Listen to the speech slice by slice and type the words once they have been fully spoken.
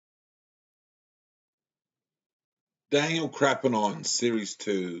Daniel crapping on Series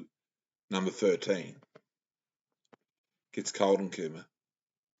 2, number 13. Gets cold in Kuma.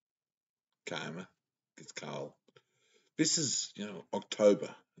 Gets cold. This is,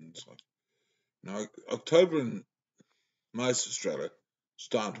 October. And it's like, October in most of Australia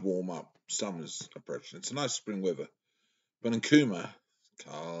starting to warm up. Summer's approaching. It's a nice spring weather. But in Kuma,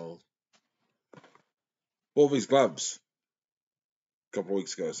 cold. Bought these gloves a couple of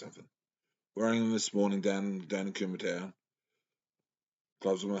weeks ago or something. Wearing them this morning down in Kuma town.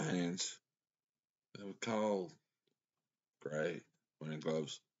 Gloves on my hands. They were cold. Great. Wearing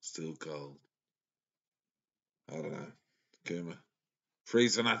gloves. Still cold. I don't know. Kuma.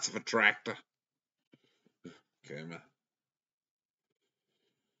 Freezing nuts of a tractor. Kuma.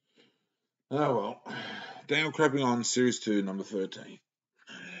 Oh well. Down crapping on Series 2, number 13.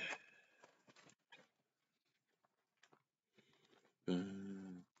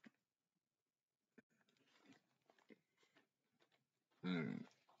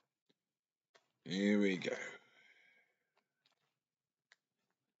 Here we go.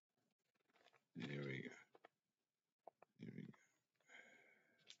 Here we go.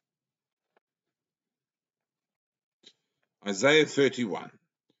 Isaiah 31.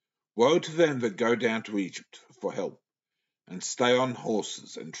 Woe to them that go down to Egypt for help, and stay on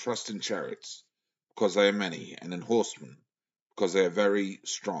horses, and trust in chariots, because they are many, and in horsemen, because they are very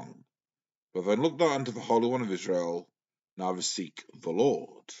strong. But they look not unto the Holy One of Israel, neither seek the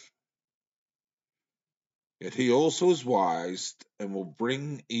Lord. Yet he also is wise, and will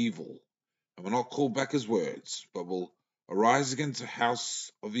bring evil, and will not call back his words, but will arise against the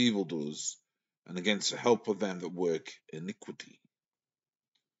house of evildoers, and against the help of them that work iniquity.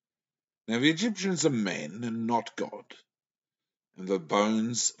 Now the Egyptians are men, and not God, and the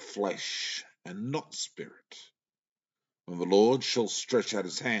bones flesh, and not spirit. When the Lord shall stretch out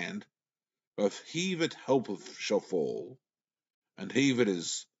his hand, both he that helpeth shall fall, and he that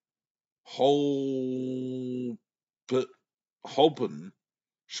is holpen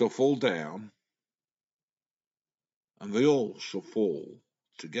shall fall down, and they all shall fall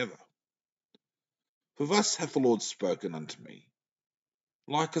together. For thus hath the Lord spoken unto me,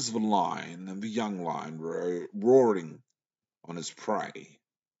 like as the lion and the young lion roaring on his prey.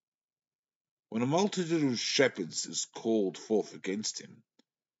 When a multitude of shepherds is called forth against him,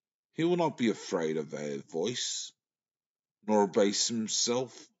 he will not be afraid of their voice, nor abase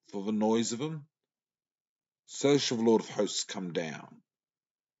himself for the noise of them. So shall the Lord of hosts come down,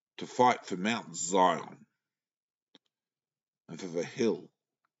 to fight for Mount Zion, and for the hill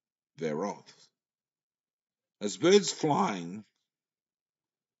thereof. As birds flying,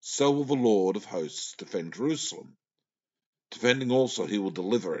 so will the Lord of hosts defend Jerusalem. Defending also he will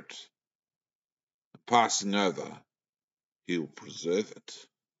deliver it. Passing over, he will preserve it.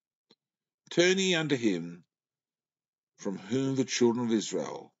 Turn ye unto him, from whom the children of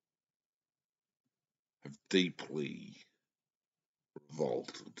Israel have deeply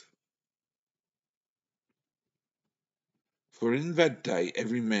revolted. For in that day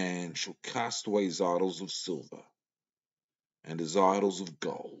every man shall cast away his idols of silver, and his idols of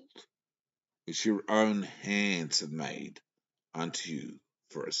gold, which your own hands have made unto you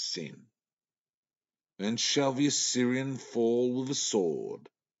for a sin. Then shall the Assyrian fall with a sword,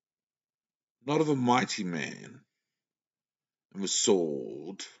 not of a mighty man, and the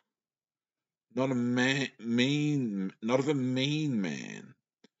sword, not of a mean man,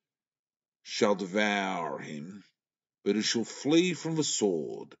 shall devour him, but he shall flee from the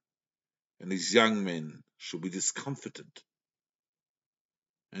sword, and his young men shall be discomfited,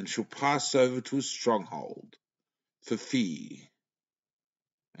 and shall pass over to his stronghold for fear,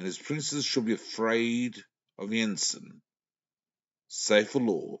 and his princes shall be afraid of the ensign, saith the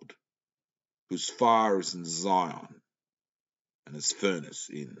Lord, whose fire is in Zion, and his furnace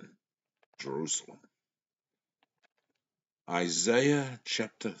in Jerusalem. Isaiah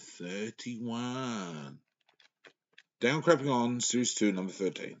chapter 31. Down crapping on, Series 2, number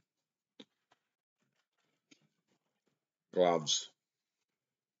 13. Gloves.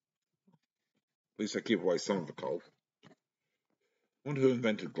 At least I keep away some of the cold. I wonder who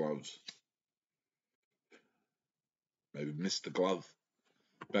invented gloves. Maybe Mr. Glove.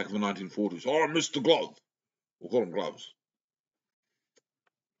 Back in the 1940s. Oh, Mr. Glove. We'll call them gloves.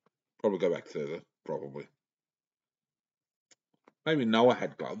 Probably go back further. Probably. Maybe Noah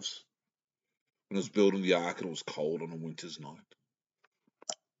had gloves when he was building the ark and it was cold on a winter's night.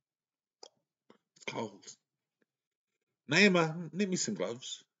 It's cold. Naima, knit me some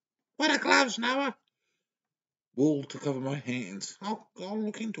gloves. What are gloves, Noah? Wool to cover my hands. I'll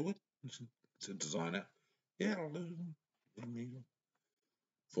look into it. It's a designer. Yeah, I'll do.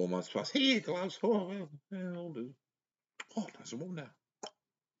 4 months plus. Here, gloves. Oh, well, yeah, I'll do. Oh, nice and warm now.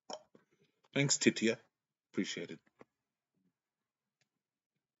 Thanks, Titia. Appreciate it.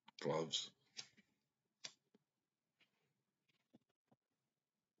 Gloves.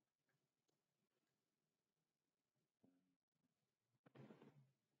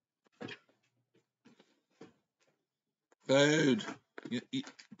 Food.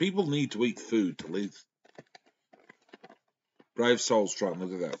 People need to eat food to live. Brave souls try and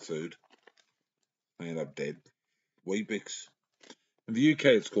live without food. They end up dead. Weet-Bix. In the UK,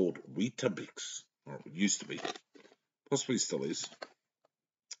 it's called Weetabix, or it used to be. Possibly still is.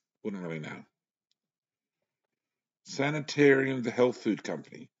 Wouldn't really know. Sanitarium, the health food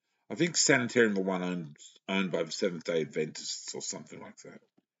company. I think Sanitarium, the one owned by the Seventh-day Adventists or something like that.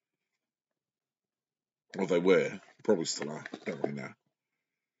 Or they were. Probably still are. Don't really know.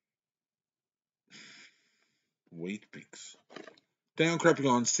 Weet-Bix. Down Crapping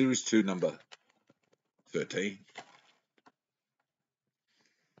On, Series 2, number 13.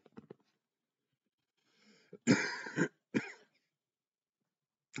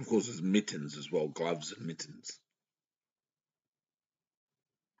 Of course, there's mittens as well, gloves and mittens.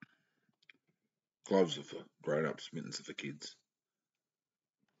 Gloves are for grown-ups, mittens are for kids.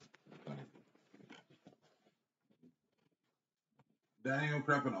 Daniel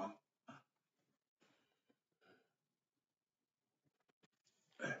Crapping On.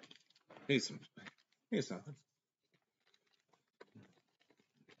 Here's something.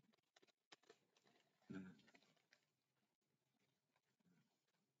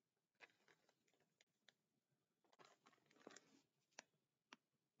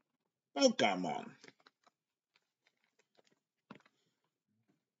 Oh, come on.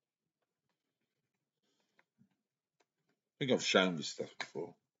 I think I've shown this stuff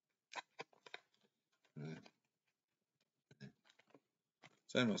before.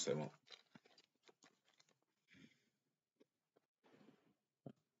 Same old.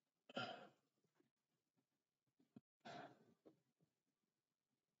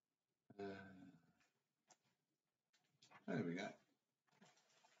 There we go.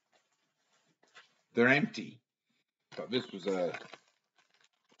 They're empty. But this was a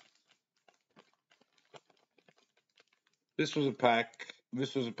pack.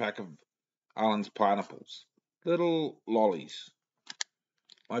 This was a pack of Alan's pineapples. Little lollies.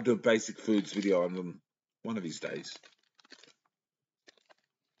 I'll do a basic foods video on them one of these days.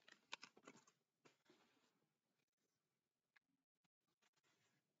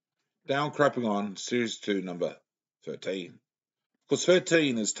 Down Crapping On, Series 2, number 13. Because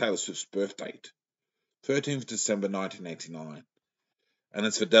 13 is Taylor Swift's birth date. 13th December 1989. And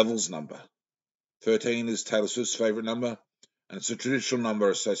it's the devil's number. 13 is Taylor Swift's favourite number. And it's a traditional number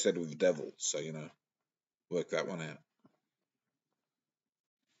associated with the devil. So, work that one out.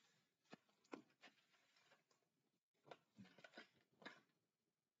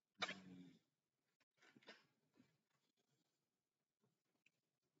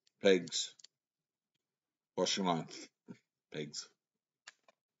 Pegs. Washing line. Pegs.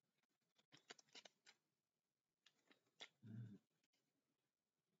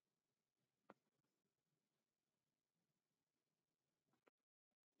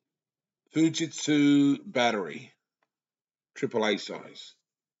 Fujitsu battery. AAA size.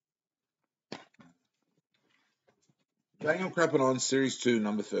 Daniel Crapping On, Series 2,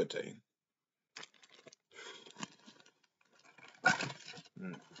 number 13.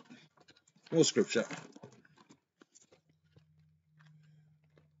 More scripture.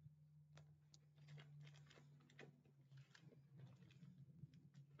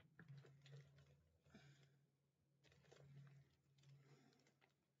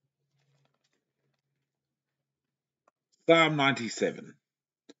 Psalm 97.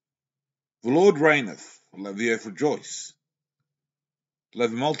 The Lord reigneth, let the earth rejoice. Let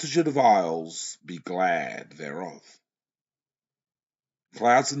the multitude of isles be glad thereof.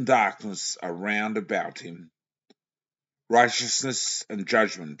 Clouds and darkness are round about him. Righteousness and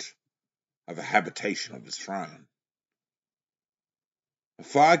judgment are the habitation of his throne. A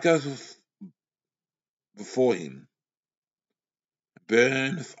fire goeth before him,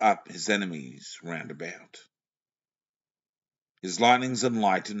 burneth up his enemies round about. His lightnings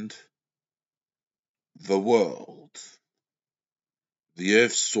enlightened the world. The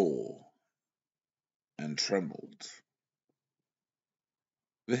earth saw and trembled.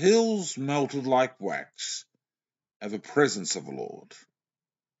 The hills melted like wax at the presence of the Lord,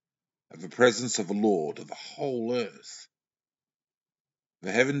 at the presence of the Lord of the whole earth.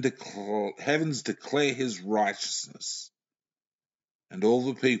 The heavens declare his righteousness, and all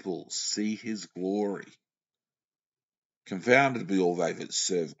the people see his glory. Confounded be all they that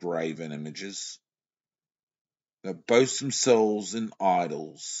serve graven images, that boast themselves in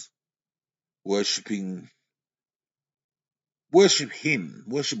idols, worship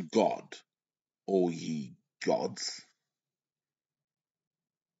God, all ye gods.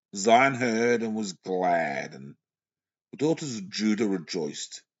 Zion heard and was glad, and the daughters of Judah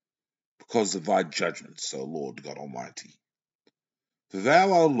rejoiced, because of thy judgments, O Lord God Almighty. For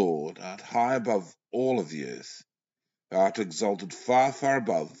thou, O Lord, art high above all of the earth. Thou art exalted far, far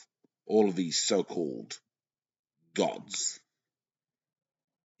above all of these so-called gods.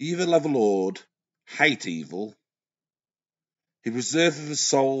 Ye that love the Lord hate evil. He preserveth the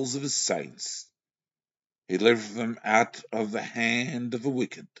souls of his saints. He delivereth them out of the hand of the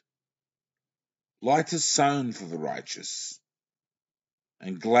wicked. Light is sown for the righteous,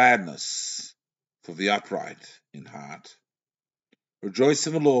 and gladness for the upright in heart. Rejoice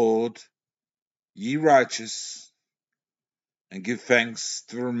in the Lord, ye righteous, and give thanks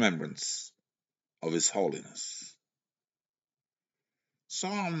to the remembrance of his holiness.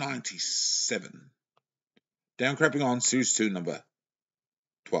 Psalm 97. Down crapping on, Series 2, number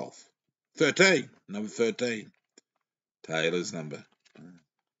 12. 13, number 13. Taylor's number.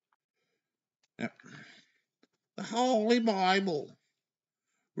 Yep. The Holy Bible,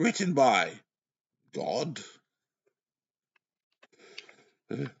 written by God,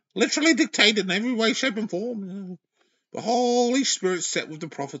 literally dictated in every way, shape, and form. The Holy Spirit sat with the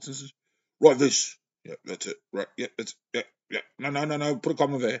prophets and says, write this. Yeah, that's it. Right, yeah, that's it. Yeah. No. Put a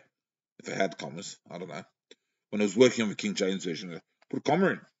comma there. If it had commas, I don't know. When I was working on the King James Version, put a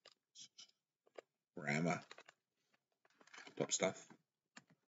comma in. Grammar. Top stuff.